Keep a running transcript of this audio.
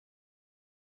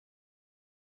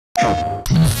Hi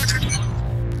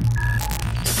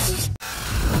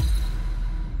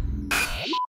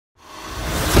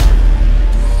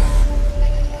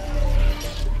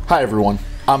everyone,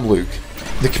 I'm Luke,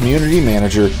 the community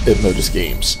manager at Modus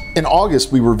Games. In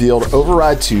August, we revealed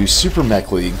Override 2 Super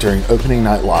Mech League during Opening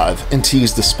Night Live and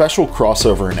teased a special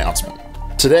crossover announcement.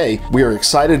 Today, we are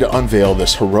excited to unveil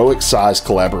this heroic-sized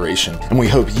collaboration, and we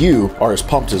hope you are as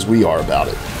pumped as we are about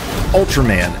it.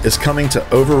 Ultraman is coming to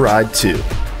Override 2.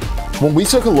 When we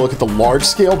took a look at the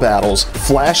large-scale battles,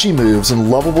 flashy moves, and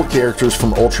lovable characters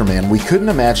from Ultraman, we couldn't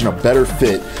imagine a better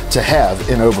fit to have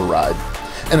in Override.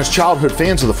 And as childhood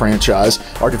fans of the franchise,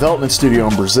 our development studio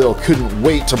in Brazil couldn't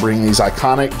wait to bring these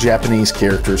iconic Japanese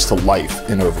characters to life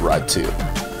in Override 2.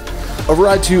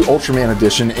 Override 2 Ultraman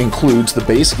Edition includes the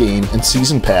base game and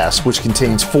Season Pass, which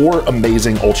contains 4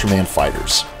 amazing Ultraman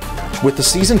fighters. With the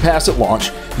Season Pass at launch,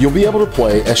 you'll be able to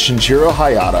play as Shinjiro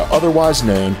Hayata, otherwise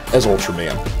known as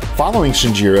Ultraman. Following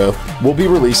Shinjiro, we'll be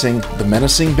releasing the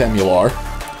menacing Bemular,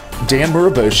 Dan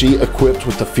Moroboshi equipped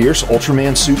with the fierce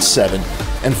Ultraman Suit 7,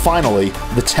 and finally,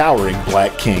 the towering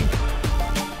Black King.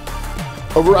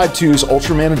 Override 2's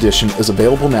Ultraman Edition is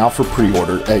available now for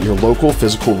pre-order at your local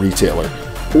physical retailer,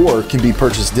 or can be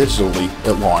purchased digitally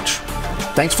at launch.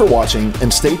 Thanks for watching,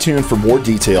 and stay tuned for more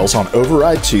details on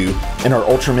Override 2 and our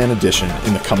Ultraman Edition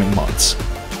in the coming months.